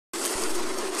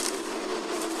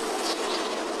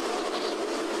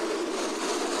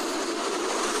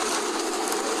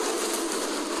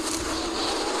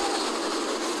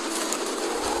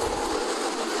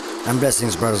And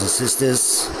blessings, brothers and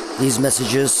sisters. These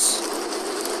messages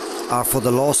are for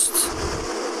the lost,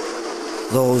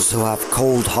 those who have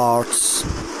cold hearts,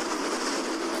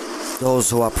 those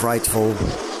who are prideful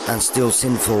and still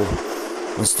sinful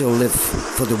and still live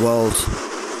for the world,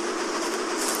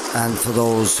 and for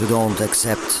those who don't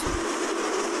accept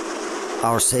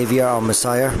our Savior, our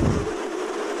Messiah,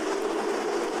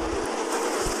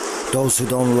 those who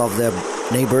don't love their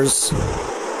neighbors,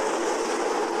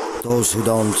 those who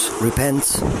don't repent,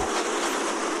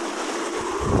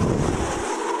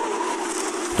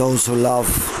 those who love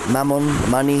mammon,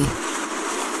 money,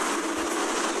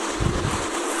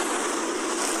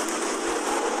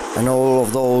 and all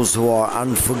of those who are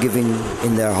unforgiving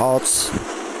in their hearts,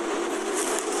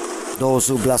 those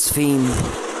who blaspheme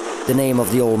the name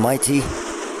of the Almighty,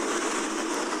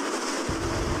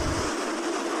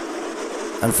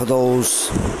 and for those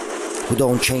who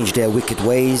don't change their wicked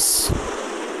ways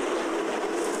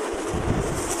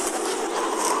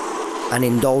and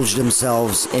indulge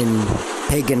themselves in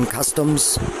pagan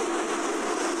customs,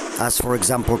 as for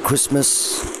example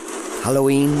Christmas,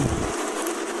 Halloween,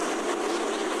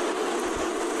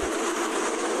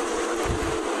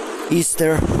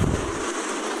 Easter,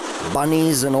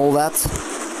 bunnies and all that.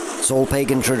 It's all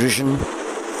pagan tradition.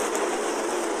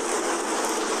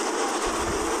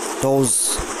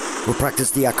 Those who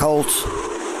practice the occult,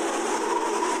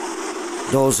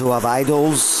 those who have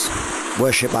idols,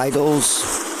 worship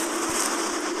idols,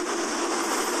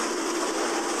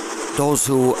 those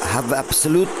who have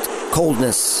absolute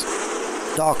coldness,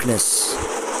 darkness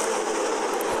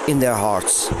in their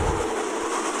hearts.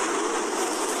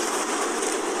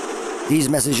 These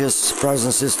messages, brothers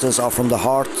and sisters, are from the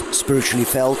heart, spiritually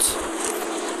felt.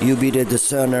 You be the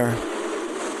discerner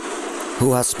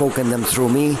who has spoken them through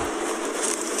me,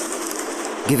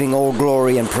 giving all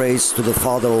glory and praise to the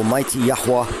Father Almighty,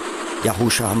 YAHUAH,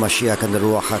 YAHUSHUAH, HAMASHIACH, and the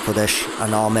RUACH, KODESH,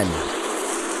 and amein.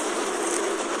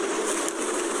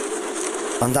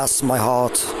 And thus my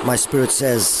heart, my spirit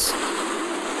says,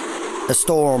 a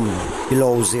storm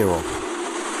below zero,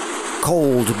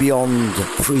 cold beyond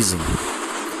freezing,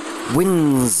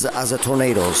 winds as a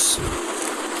tornadoes,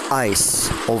 ice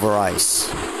over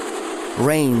ice,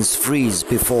 rains freeze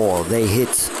before they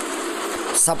hit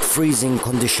sub-freezing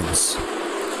conditions,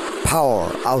 power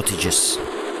outages,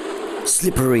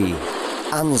 slippery,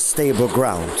 unstable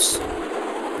grounds,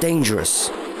 dangerous,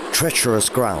 treacherous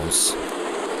grounds.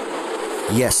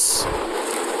 Yes,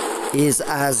 is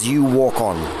as you walk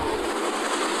on.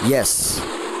 Yes,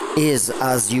 is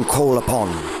as you call upon.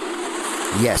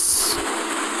 Yes,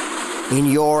 in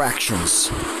your actions,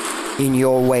 in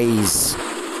your ways,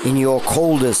 in your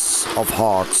coldest of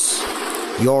hearts,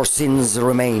 your sins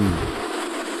remain.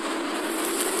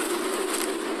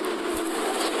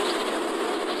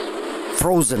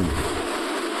 Frozen,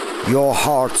 your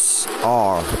hearts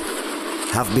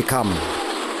have become.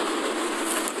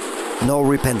 No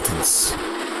repentance,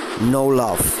 no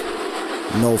love,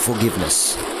 no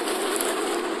forgiveness.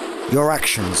 Your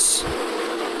actions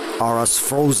are as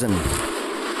frozen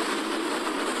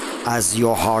as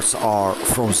your hearts are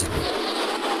frozen.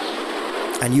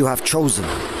 And you have chosen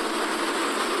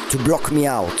to block me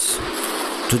out,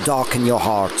 to darken your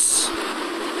hearts.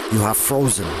 You have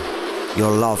frozen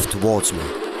your love towards me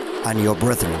and your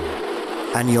brethren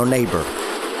and your neighbor.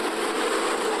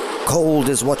 Cold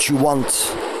is what you want,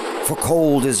 for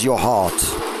cold is your heart.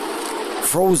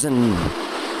 Frozen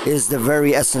is the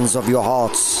very essence of your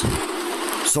hearts.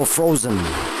 So frozen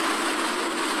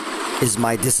is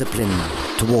my discipline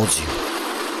towards you.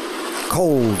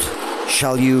 Cold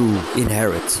shall you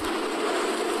inherit.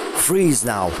 Freeze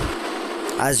now,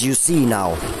 as you see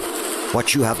now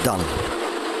what you have done.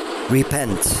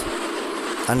 Repent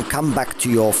and come back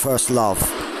to your first love.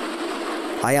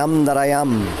 I am that I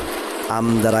am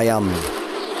that I am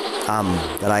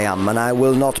that I am, and I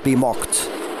will not be mocked.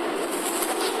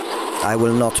 I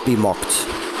will not be mocked.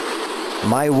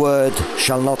 My word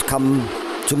shall not come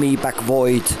to me back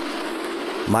void.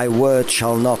 My word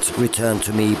shall not return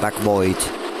to me back void.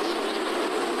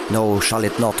 No, shall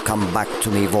it not come back to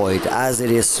me void. As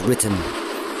it is written,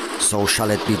 so shall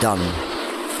it be done.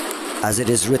 As it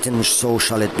is written, so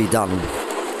shall it be done.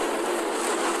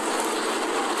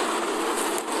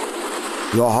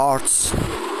 Your hearts,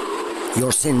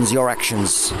 your sins, your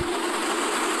actions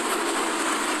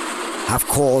have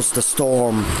caused the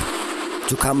storm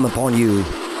to come upon you,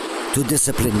 to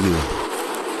discipline you.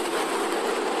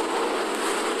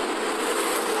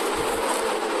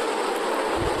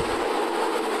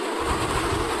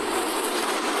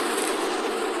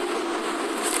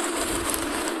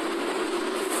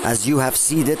 As you have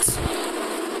seeded,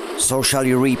 so shall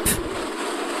you reap.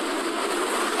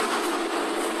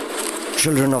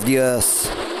 children of the earth,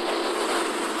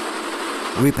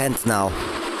 repent now.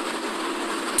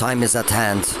 Time is at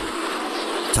hand.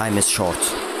 Time is short.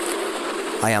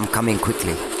 I am coming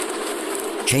quickly.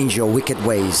 Change your wicked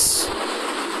ways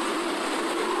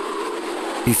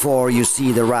before you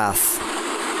see the wrath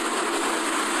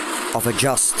of a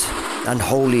just and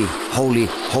holy, holy,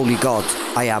 holy God.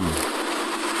 I am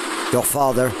your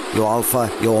Father, your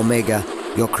Alpha, your Omega,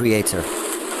 your Creator,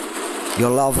 your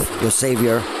love, your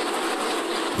Savior,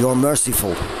 your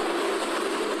merciful.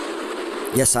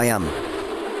 Yes, I am,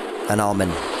 and Amen.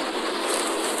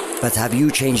 But have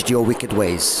you changed your wicked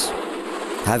ways?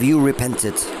 Have you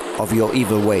repented of your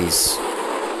evil ways?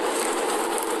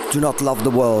 Do not love the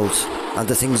world and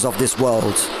the things of this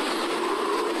world,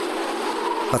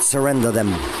 but surrender them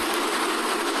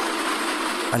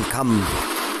and come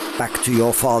back to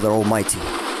your Father Almighty,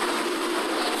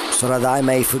 so that I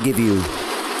may forgive you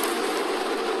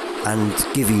and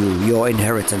give you your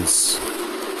inheritance.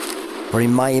 For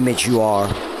in my image you are,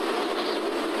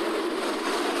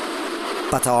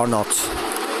 but are not.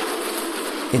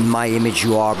 In my image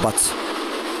you are, but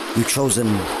you chosen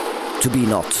to be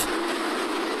not.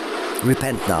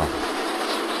 Repent now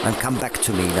and come back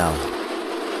to me now.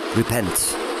 Repent.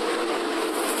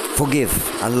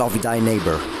 Forgive and love thy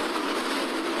neighbor.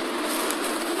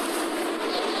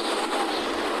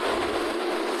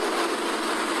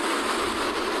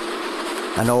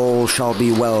 And all shall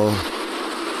be well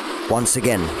once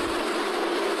again.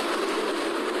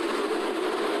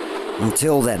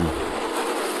 Until then,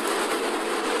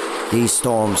 these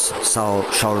storms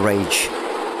shall rage,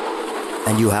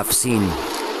 and you have seen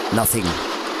nothing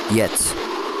yet.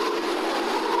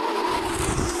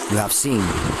 You have seen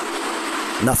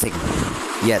nothing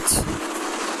yet.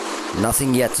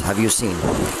 Nothing yet have you seen.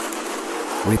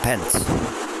 Repent.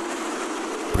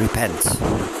 Repent.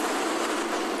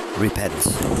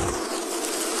 Repent.